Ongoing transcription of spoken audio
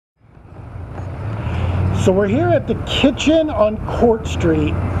So we're here at the Kitchen on Court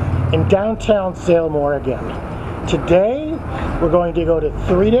Street in downtown Salem, Oregon. Today, we're going to go to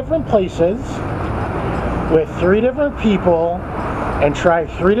 3 different places with 3 different people and try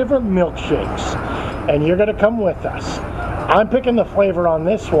 3 different milkshakes. And you're gonna come with us. I'm picking the flavor on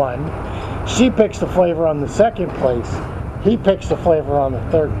this one. She picks the flavor on the second place. He picks the flavor on the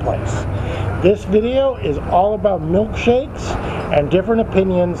third place. This video is all about milkshakes and different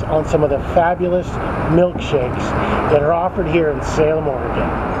opinions on some of the fabulous milkshakes that are offered here in Salem, Oregon.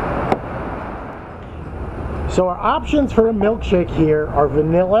 So our options for a milkshake here are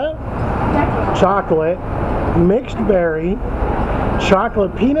vanilla, chocolate, mixed berry,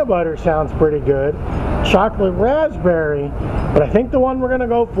 chocolate peanut butter sounds pretty good, chocolate raspberry, but I think the one we're gonna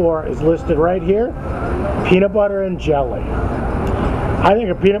go for is listed right here, peanut butter and jelly. I think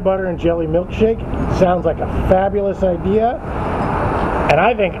a peanut butter and jelly milkshake sounds like a fabulous idea, and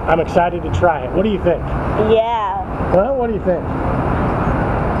I think I'm excited to try it. What do you think? Yeah. Huh? What do you think?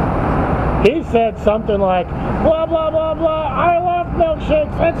 He said something like, blah, blah, blah, blah, I love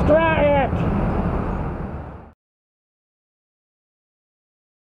milkshakes, let's try it!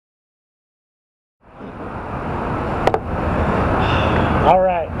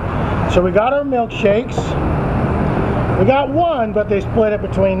 Alright, so we got our milkshakes. We got one, but they split it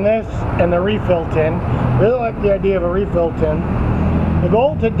between this and the refill tin. Really like the idea of a refill tin. The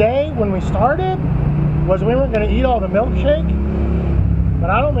goal today, when we started, was we weren't going to eat all the milkshake,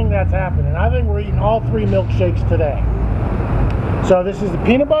 but I don't think that's happening. I think we're eating all 3 milkshakes today. So this is the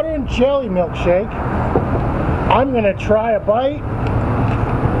peanut butter and jelly milkshake. I'm going to try a bite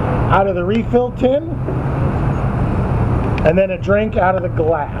out of the refill tin, and then a drink out of the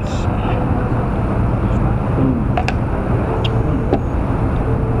glass.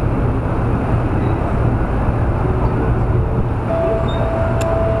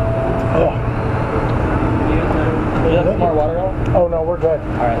 More water out? Oh no, we're good.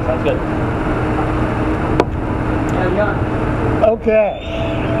 Alright, sounds good. Okay.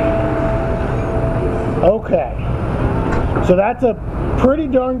 Okay. So that's a pretty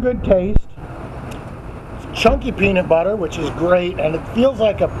darn good taste. It's chunky peanut butter, which is great, and it feels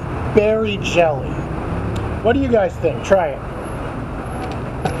like a berry jelly. What do you guys think? Try it.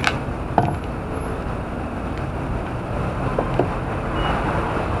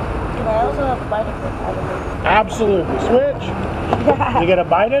 Can I also have a bite of it? Absolutely. Switch. You get a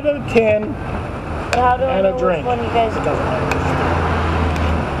bite out of the tin How do I and know a drink. which one you guys It doesn't matter.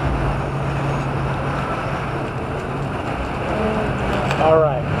 All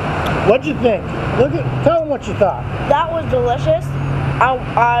right. What'd you think? Tell them what you thought. That was delicious.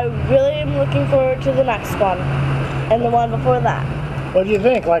 I really am looking forward to the next one and the one before that. What do you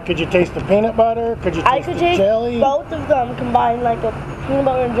think? Like, could you taste the peanut butter? Could you taste the jelly? Both of them combined like a peanut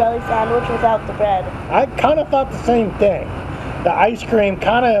butter and jelly sandwich without the bread. I kind of thought the same thing. The ice cream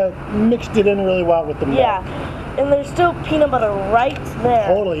kind of mixed it in really well with the milk. Yeah, and there's still peanut butter right there.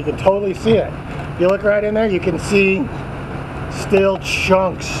 Totally, you can totally see it. If you look right in there, you can see still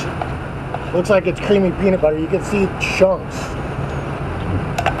chunks. Looks like it's creamy peanut butter. You can see chunks.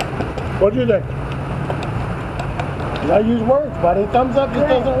 What do you think? You gotta use words, buddy. Thumbs up just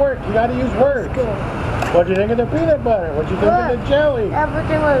doesn't work. You gotta use words. What do you think of the peanut butter? What do you think of the jelly?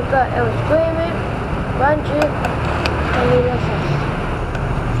 Everything was good. It was creamy, crunchy, and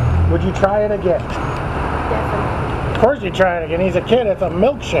delicious. Would you try it again? Definitely. Of course you try it again. He's a kid. It's a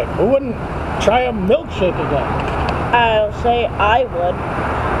milkshake. Who wouldn't try a milkshake again? I'll say I would.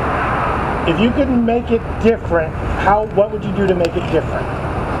 If you could make it different, what would you do to make it different?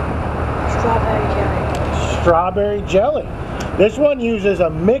 Strawberry jelly. Strawberry jelly. This one uses a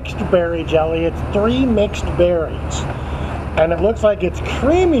mixed berry jelly. It's 3 mixed berries. And it looks like it's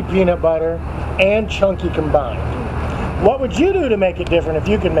creamy peanut butter and chunky combined. What would you do to make it different if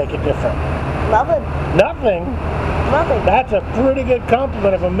you could make it different? Nothing. Nothing? Nothing. That's a pretty good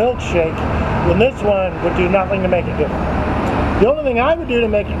compliment of a milkshake when this one would do nothing to make it different. The only thing I would do to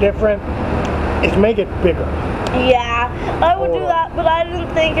make it different is make it bigger. Yeah, I would do that, but I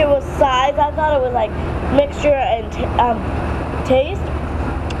didn't think it was size. I thought it was like mixture and taste.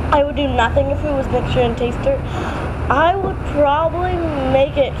 I would do nothing if it was mixture and taster. I would probably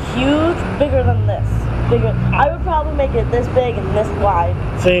make it huge, bigger than this. Bigger. I would probably make it this big and this wide.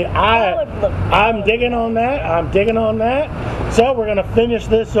 See, I'm good. digging on that. I'm digging on that. So we're gonna finish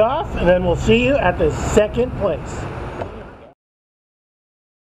this off, and then we'll see you at the second place.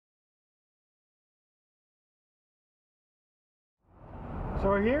 So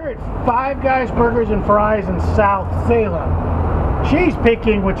we're here at Five Guys Burgers and Fries in South Salem. She's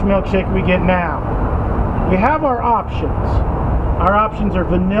picking which milkshake we get now. We have our options. Our options are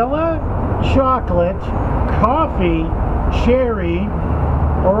vanilla, chocolate, coffee, cherry,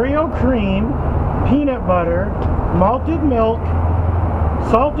 Oreo cream, peanut butter, malted milk,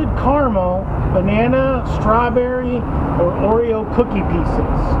 salted caramel, banana, strawberry, or Oreo cookie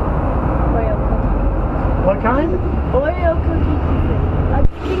pieces. Oreo cookie. What kind? Oreo cookie pieces. I'm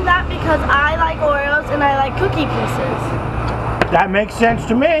picking that because I like Oreos and I like cookie pieces. That makes sense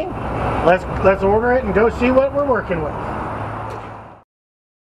to me. Let's order it and go see what we're working with.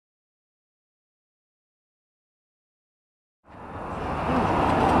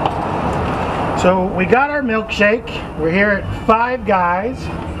 So we got our milkshake. We're here at Five Guys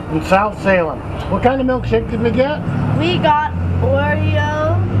in South Salem. What kind of milkshake did we get? We got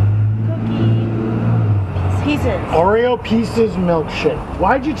Oreo cookie pieces. Oreo Pieces milkshake.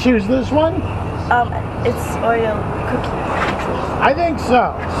 Why'd you choose this one? It's Oreo cookie pieces. I think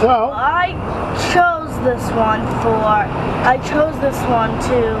so. So I chose this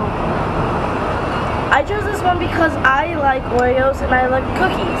one because I like Oreos and I like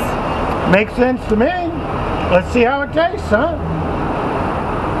cookies. makes sense to me. Let's see how it tastes, huh?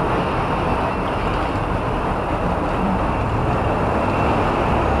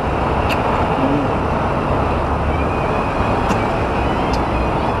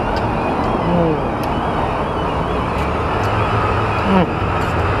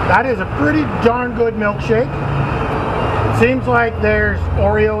 That is a pretty darn good milkshake. It seems like there's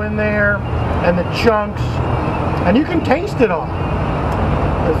Oreo in there and the chunks, and you can taste it all.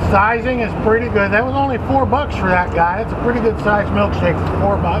 The sizing is pretty good. That was only $4 for that guy. It's a pretty good sized milkshake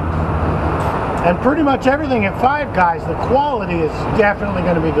for $4. And pretty much everything at Five Guys, the quality is definitely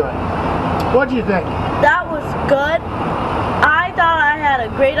going to be good. What do you think? That was good. I thought I had a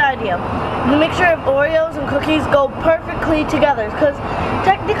great idea. The mixture of Oreos and cookies go perfectly together because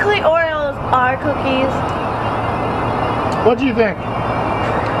technically Oreos are cookies. What do you think?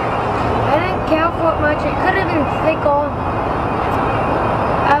 I didn't count for it much. It could have been thicker.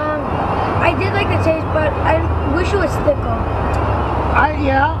 I did like the taste, but I wish it was thicker.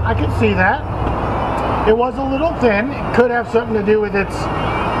 Yeah, I can see that. It was a little thin. It could have something to do with it's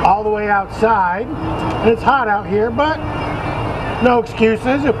all the way outside. And it's hot out here, but no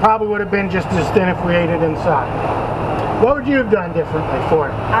excuses. It probably would have been just as thin if we ate it inside. What would you have done differently for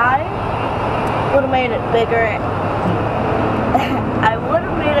it? I would have made it bigger. I would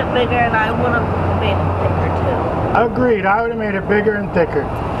have made it bigger and I would have made it thicker too. Agreed. I would have made it bigger and thicker.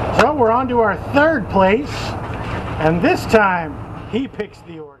 So we're on to our third place, and this time he picks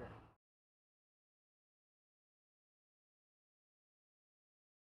the order.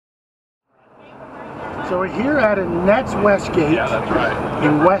 So we're here at Annette's Westgate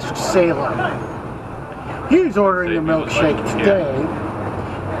in West Salem. He's ordering the milkshake today.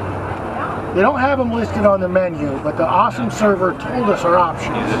 They don't have them listed on the menu, but the awesome server told us our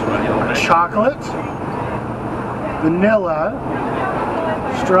options. Chocolate, vanilla,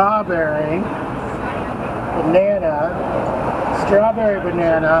 strawberry,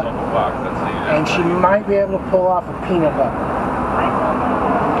 banana, and she might be able to pull off a peanut butter.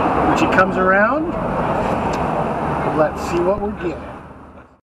 When she comes around, let's see what we're getting.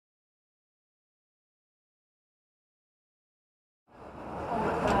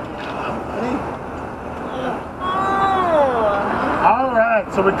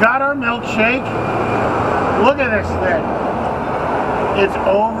 Alright, so we got our milkshake. Look at this thing. It's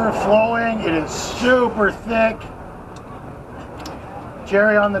overflowing. It is super thick.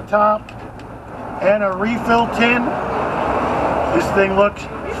 Cherry on the top and a refill tin. This thing looks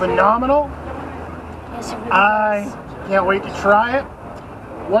phenomenal. Yes, it really I can't wait to try it.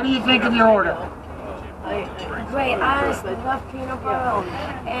 What do you think of your order? Great, I honestly love peanut butter,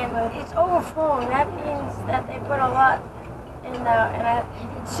 and it's overflowing. That means that they put a lot in there, and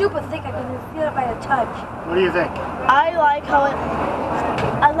it's super thick. I can feel it by the touch. What do you think? I like how it's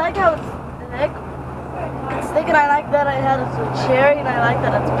thick. It's thick, and I like that it has a cherry, and I like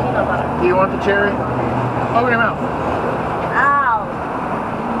that it's peanut butter. Do you want the cherry? Open your mouth. Ow.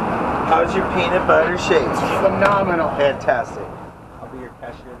 How's your peanut butter shake? Phenomenal. Fantastic. I'll be your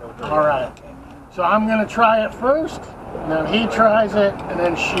cashier. All right. So I'm going to try it first, and then he tries it, and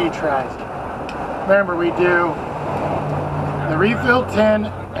then she tries it. Remember, we do the refill tin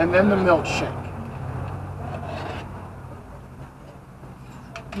and then the milkshake.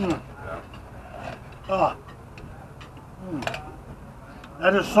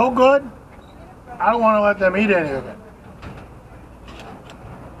 That is so good. I don't want to let them eat any of it.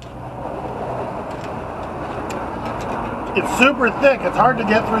 It's super thick. It's hard to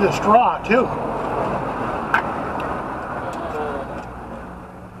get through the straw, too.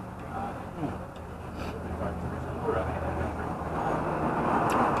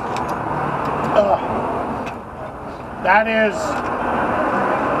 That is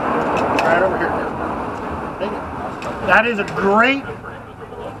right over here. That is a great,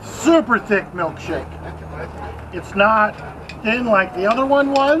 super thick milkshake. It's not thin like the other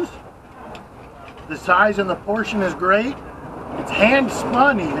one was. The size and the portion is great. It's hand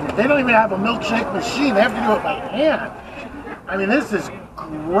spun even. They don't even have a milkshake machine. They have to do it by hand. I mean, this is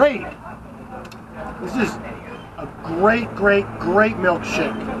great. This is a great, great, great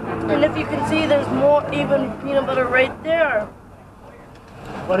milkshake. And if you can see, there's more even peanut butter right there.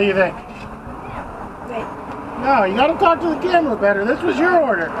 What do you think? Great. No, you gotta talk to the camera better. This was your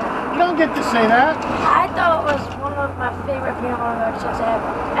order. You don't get to say that. I thought it was one of my favorite peanut butter milkshakes ever.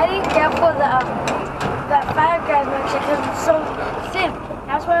 I didn't care for the Five Guys milkshake because it's so thin.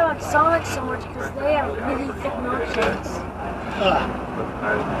 That's why I like Sonic so much because they have really thick milkshakes. Oh,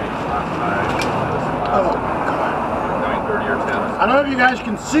 God. I don't know if you guys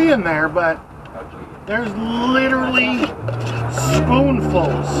can see in there, but there's literally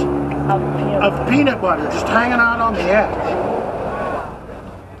spoonfuls of peanut butter just hanging out on the edge.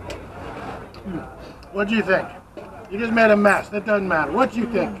 What do you think? You just made a mess. That doesn't matter. What do you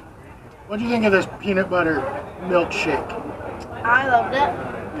think? What do you think of this peanut butter milkshake? I loved it.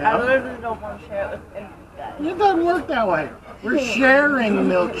 Yeah? I literally don't want to share it with any of you guys. It doesn't work that way. We're sharing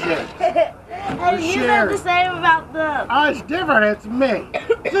milkshakes. And you said the same about the... Oh, it's different. It's me.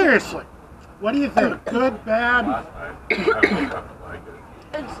 Seriously. What do you think? Good, bad?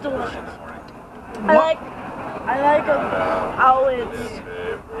 It's delicious. I like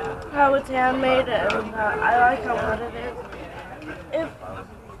how it's handmade, and I like how good it is.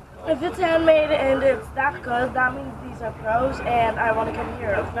 If it's handmade and it's that good, that means these are pros, and I want to come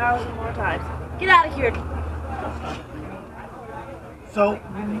here 1,000 more times. Get out of here. So,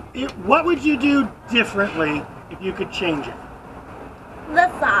 what would you do differently if you could change it? The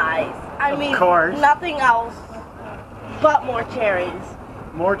size. I mean, course. nothing else but more cherries.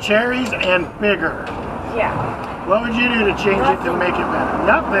 More cherries and bigger. Yeah. What would you do to change it to make it better?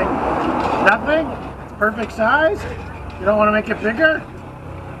 Nothing. Nothing? It's perfect size? You don't want to make it bigger?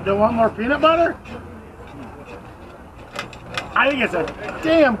 You don't want more peanut butter? I think it's a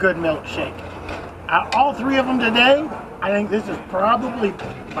damn good milkshake. Out of all three of them today, I think this is probably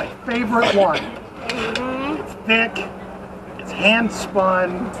my favorite one. It's thick, it's hand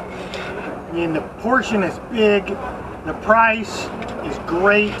spun, I mean the portion is big, the price is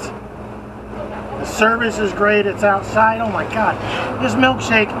great, the service is great, it's outside. Oh my God, this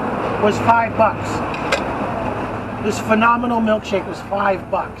milkshake was $5. This phenomenal milkshake was $5.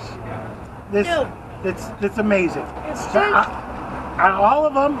 It's amazing. So, out of all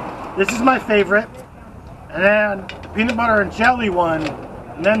of them, this is my favorite. And then the peanut butter and jelly one,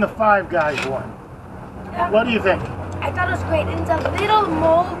 and then the Five Guys one. What do you think? I thought it was great. It's a little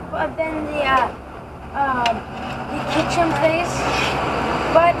more than the kitchen place,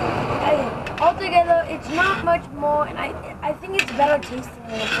 but altogether it's not much more, and I think it's better tasting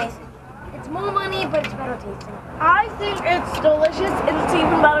than the place. It's more money, but it's better tasting. I think it's delicious, and it's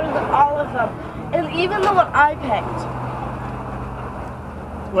even better than all of them, and even the one I picked.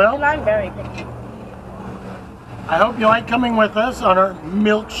 Well, And I'm very picky. I hope you like coming with us on our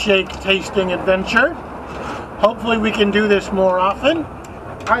milkshake tasting adventure. Hopefully we can do this more often.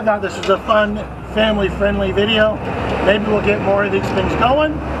 I thought this was a fun, family-friendly video. Maybe we'll get more of these things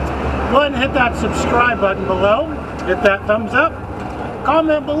going. Go ahead and hit that subscribe button below. Hit that thumbs up.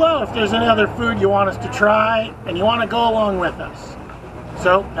 Comment below if there's any other food you want us to try and you want to go along with us.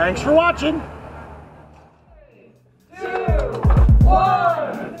 So, thanks for watching. 2,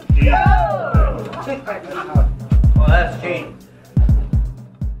 1, go! Well, that's changed.